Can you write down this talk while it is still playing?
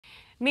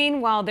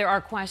Meanwhile, there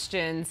are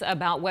questions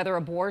about whether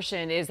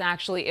abortion is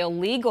actually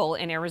illegal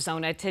in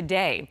Arizona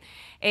today.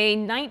 A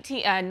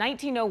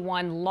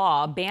 1901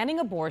 law banning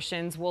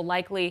abortions will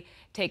likely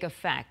take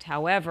effect.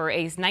 However,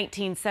 a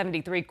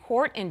 1973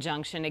 court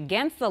injunction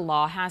against the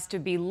law has to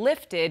be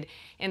lifted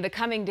in the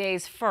coming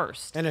days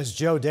first. And as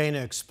Joe Dana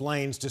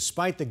explains,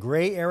 despite the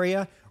gray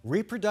area,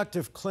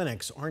 reproductive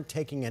clinics aren't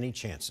taking any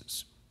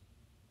chances.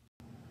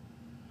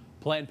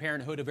 Planned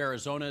Parenthood of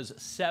Arizona's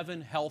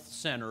 7 health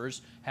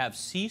centers have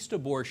ceased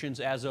abortions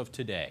as of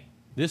today.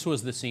 This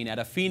was the scene at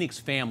a Phoenix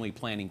family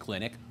planning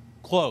clinic,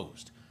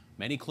 closed.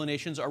 Many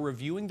clinicians are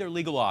reviewing their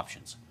legal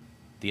options.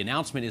 The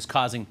announcement is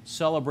causing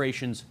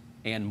celebrations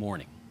and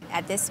mourning.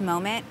 At this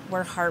moment,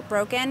 we're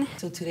heartbroken.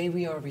 So today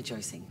we are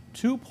rejoicing.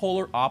 2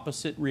 polar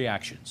opposite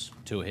reactions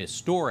to a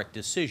historic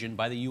decision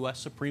by the U.S.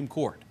 Supreme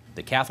Court.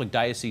 The Catholic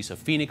Diocese of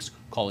Phoenix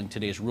calling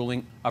today's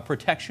ruling a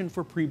protection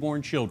for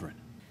preborn children.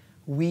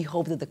 We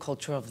hope that the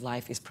culture of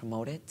life is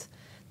promoted,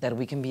 that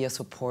we can be a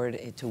support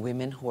to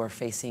women who are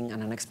facing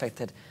an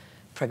unexpected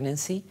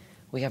pregnancy.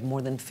 We have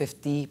more than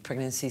 50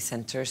 pregnancy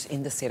centers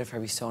in the state of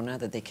Arizona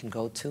that they can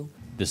go to.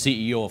 The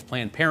CEO of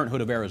Planned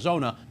Parenthood of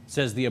Arizona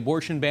says the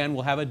abortion ban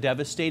will have a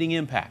devastating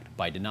impact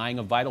by denying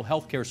a vital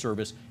health care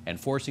service and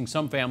forcing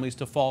some families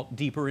to fall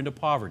deeper into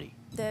poverty.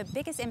 The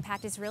biggest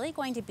impact is really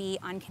going to be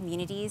on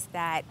communities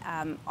that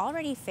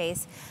already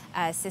face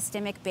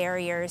systemic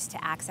barriers to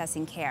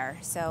accessing care.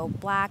 So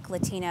Black,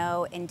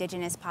 Latino,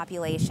 Indigenous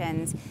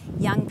populations,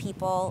 young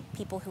people,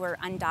 people who are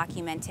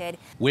undocumented.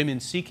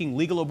 Women seeking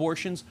legal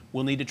abortions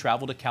will need to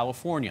travel to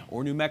California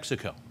or New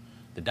Mexico.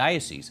 The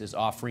diocese is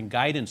offering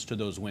guidance to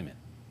those women.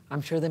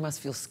 I'm sure they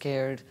must feel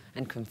scared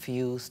and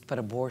confused, but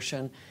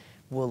abortion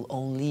will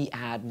only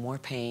add more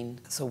pain,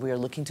 so we are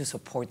looking to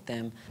support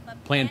them.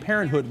 Planned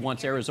Parenthood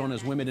wants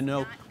Arizona's women to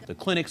know the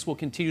clinics will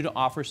continue to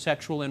offer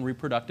sexual and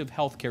reproductive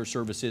health care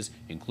services,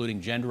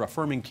 including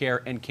gender-affirming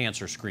care and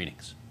cancer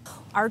screenings.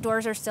 Our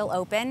doors are still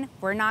open.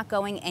 We're not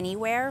going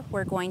anywhere.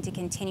 We're going to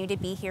continue to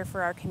be here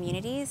for our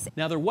communities.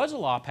 Now, there was a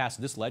law passed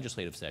this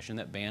legislative session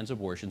that bans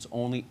abortions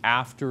only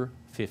after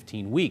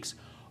 15 weeks.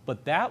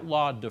 But that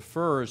law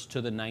defers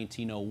to the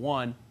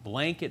 1901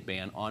 blanket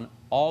ban on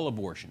all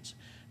abortions.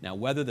 Now,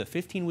 whether the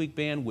 15-week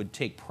ban would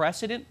take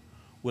precedent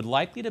would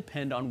likely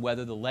depend on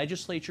whether the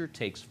legislature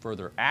takes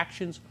further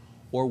actions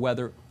or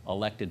whether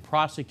elected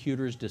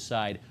prosecutors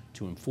decide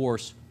to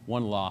enforce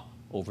one law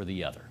over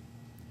the other.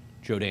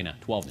 Joe Dana,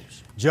 12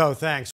 News. Joe, thanks.